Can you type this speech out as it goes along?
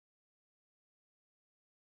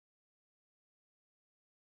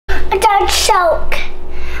I just choked.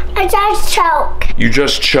 I just choked. You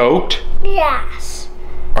just choked? Yes.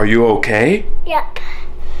 Are you okay? Yep.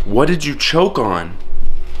 What did you choke on?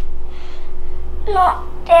 Not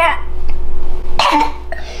that.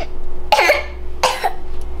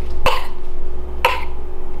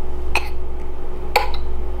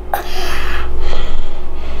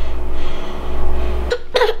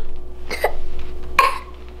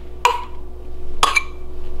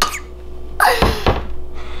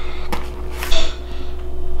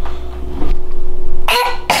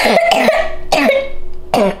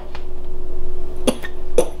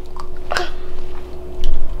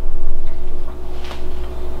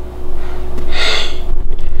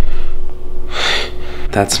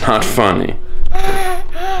 That's not funny.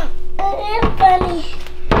 It is funny.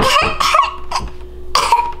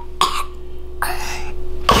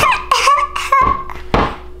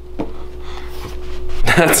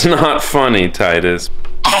 That's not funny, Titus.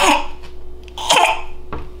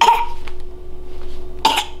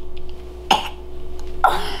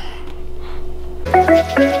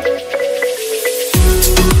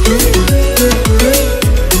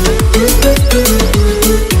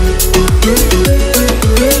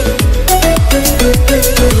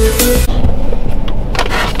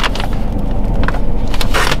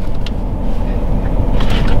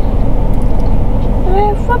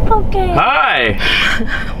 Football game. Hi!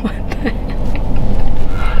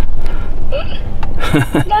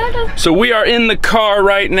 So we are in the car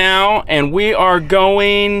right now and we are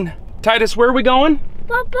going... Titus, where are we going?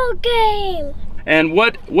 Football game. And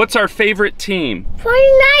what's our favorite team?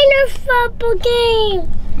 49ers football game.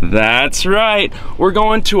 That's right. We're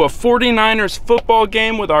going to a 49ers football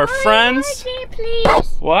game with our friends. More cheese,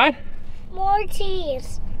 please. What? More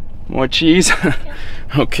cheese. More cheese?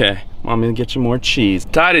 Okay, Mommy will get you more cheese.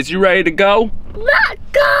 Titus, you ready to go? Let's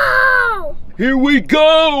go! Here we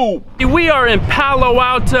go! We are in Palo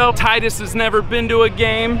Alto. Titus has never been to a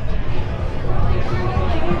game.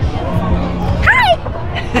 Hi!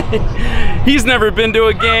 He's never been to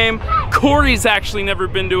a game. Corey's actually never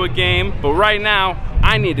been to a game. But right now,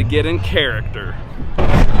 I need to get in character.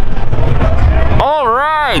 All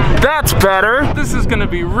right, that's better. This is gonna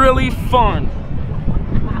be really fun.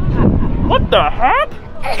 What the heck?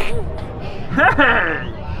 Hey!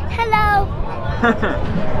 Hello.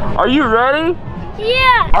 Are you ready?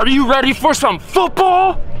 Yeah. Are you ready for some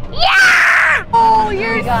football? Yeah! Oh,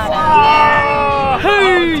 you're scary.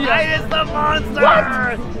 Hey! Titus the monster!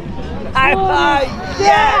 What? High five!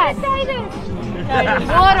 Yes!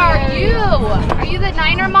 What are you? Are you the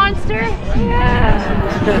Niner monster? Yeah.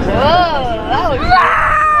 Whoa, that was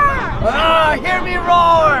Oh, hear me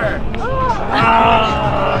roar!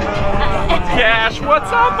 Cash,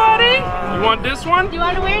 what's up, buddy? You want this one? You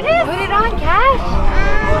want to wear this? Put it on, Cash.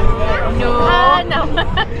 No. No.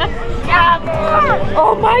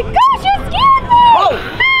 Oh my gosh, you scared me! Oh!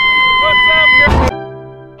 What's up, girl?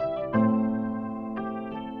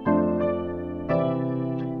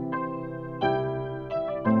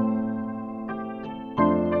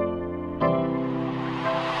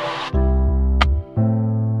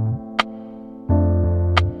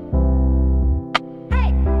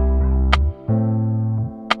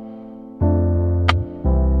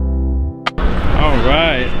 All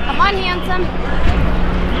right. Come on, handsome.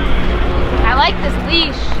 I like this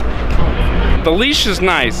leash. The leash is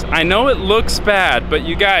nice. I know it looks bad, but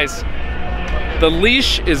you guys, the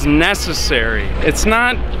leash is necessary. It's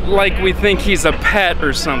not like we think he's a pet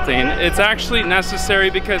or something. It's actually necessary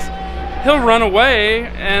because he'll run away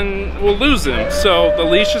and we'll lose him. So the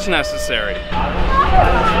leash is necessary.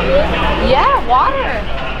 Yeah, water.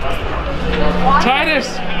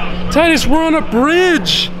 Titus, we're on a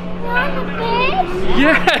bridge. Want a fish?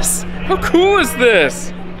 Yes, how cool is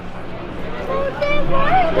this? There's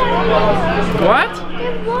water down there. What?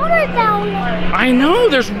 There's water down there. I know,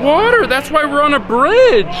 there's water. That's why we're on a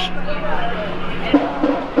bridge.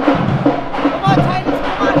 Come on, Titus,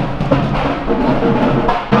 come on!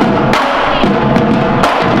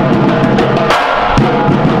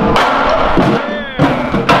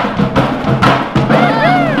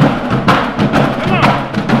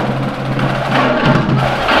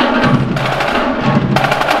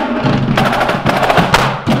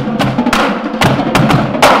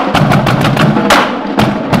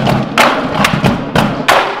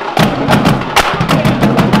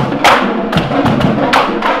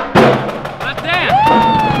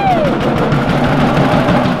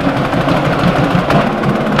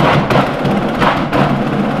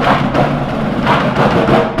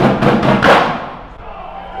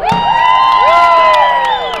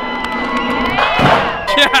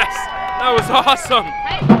 Yes, that was awesome.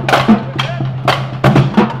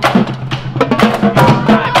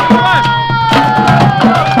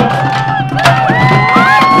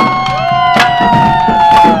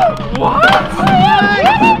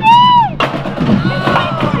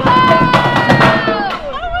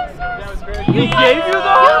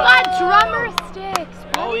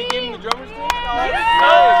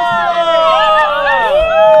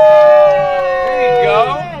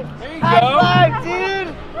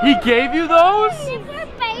 He gave you those?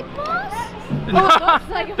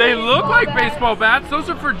 Like They look like baseball bats. Those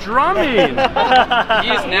are for drumming. He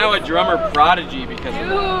is now a drummer prodigy because of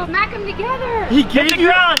that. Ooh, smack them together. He gave you.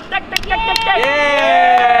 Yeah!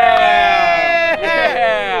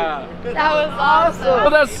 That was awesome. Oh,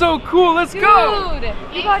 that's so cool. Let's go. Dude,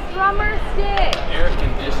 you got drummer stick. Air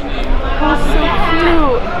conditioning. That was so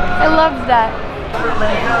cute. I loved that.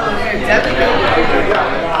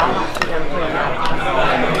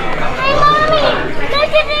 Hey, Mommy,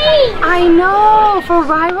 look at these. I know, for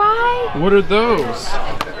Rai Rai? What are those?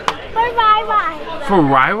 For Rai Rai. For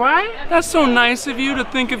Rai Rai? That's so nice of you to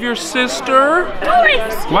think of your sister.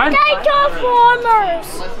 Toys. What? They're Transformers.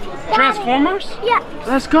 Transformers? Yeah.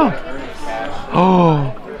 Let's go.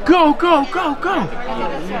 Oh, go, go, go, go.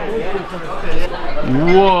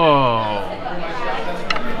 Whoa.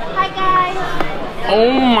 Hi, guys.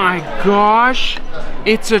 Oh my gosh.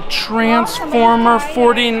 It's a Transformer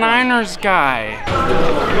 49ers guy.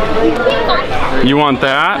 You want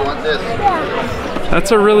that? Yeah.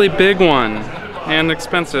 That's a really big one and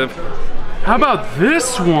expensive. How about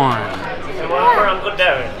this one?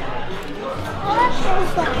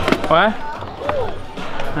 What?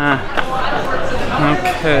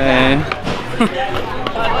 Okay.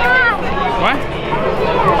 What?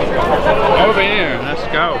 Over here, let's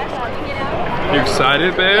go. You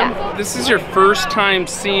excited, babe? Yeah. This is your first time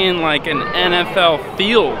seeing like an NFL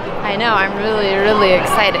field. I know, I'm really, really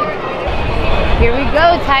excited. Here we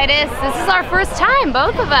go, Titus. This is our first time,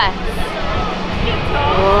 both of us.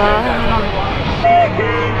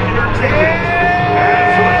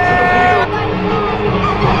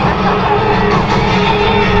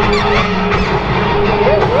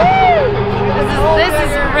 This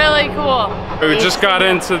is really cool. We just got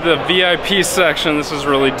into the VIP section. This is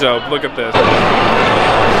really dope. Look at this.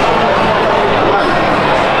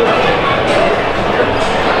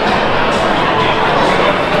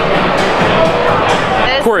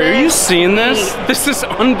 Corey, are you seeing this? This is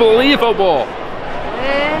unbelievable.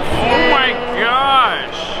 Oh my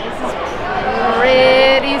gosh.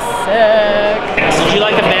 Pretty sick. Did you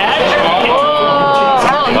like the badge?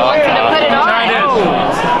 Oh, you want him to put it on?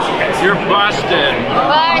 Titus, you're busted.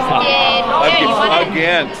 Busted. Here, you want it?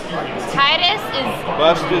 Again. Titus is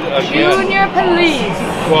Busted again. junior police.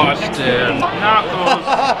 Busted. Knuckles.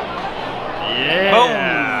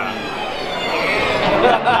 Yeah.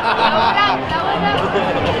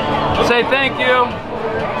 Say thank you.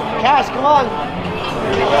 Cash, come on.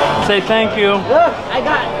 Say thank you. Look, I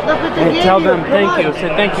got, look what they And gave tell you. them Come thank on. you. Say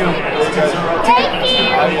thank you. Thank you.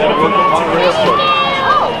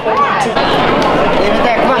 Leave it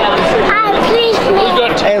there, come on. Please,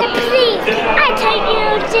 please. Hey, Please, I take you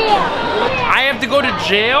to jail. I have to go to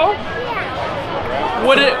jail? Yeah.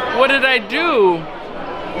 What did I do?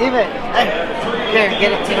 leave it. Here,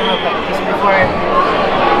 get it to him real quick, just before.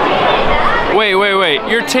 Wait.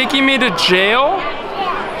 You're taking me to jail?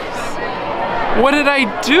 Yes. What did I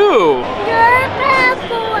do? You're a bad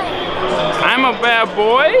boy. I'm a bad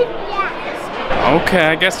boy? Yes. Okay,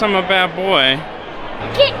 I guess I'm a bad boy.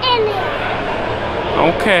 Get in here.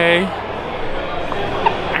 Okay.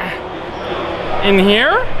 In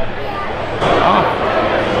here?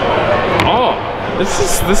 Oh, this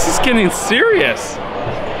is getting serious.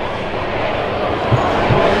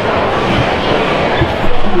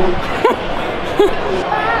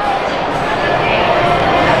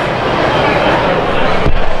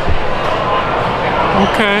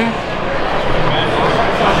 Okay.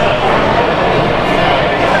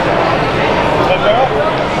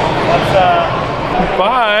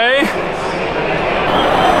 Bye.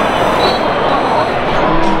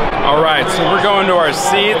 All right, so we're going to our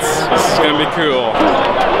seats. This is gonna be cool.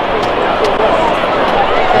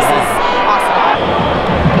 This is awesome.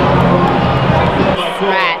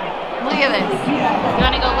 Rad. Look at this. You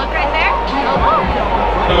want to go look right there? Go look.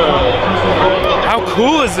 How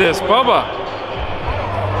cool is this, Bubba?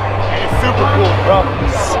 Super cool, bro.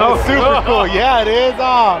 So super cool. Yeah, it is.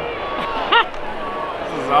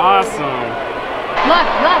 This is awesome. Look.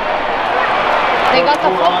 They got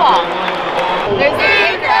the football. There's the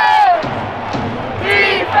kicker.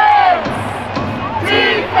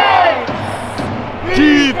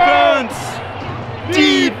 Defense!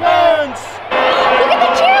 Defense! Look at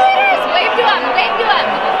the cheerleaders. Wave to them.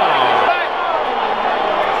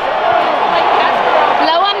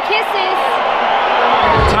 Blow them kisses.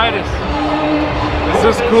 Titus, is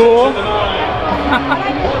this cool?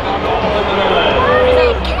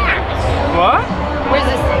 What? Where's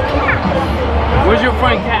this? Where's your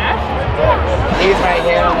friend Cash? He's right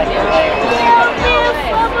here.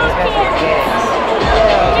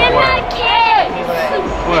 They're not kids.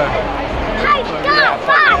 What? I got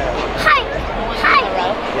 5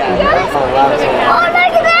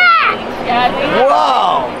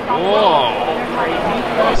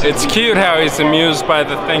 It's cute how he's amused by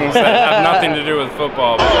the things that have nothing to do with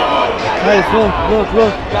football. Hey, look.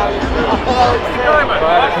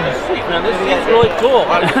 Man, this seat's really cool.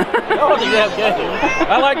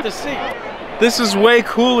 I like the seat. This is way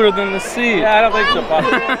cooler than the seat. Yeah, I don't think so, Pop.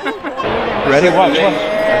 Ready? Watch.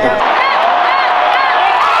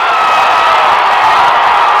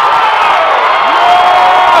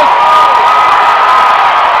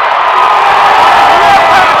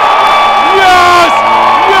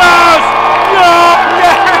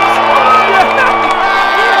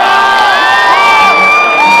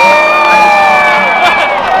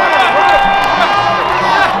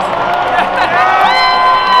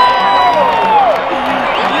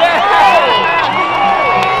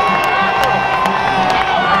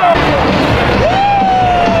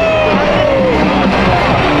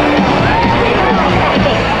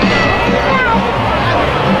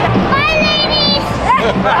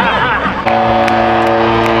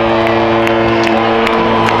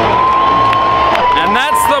 And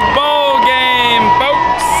that's the bowl game,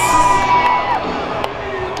 folks.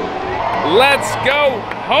 Let's go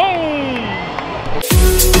home.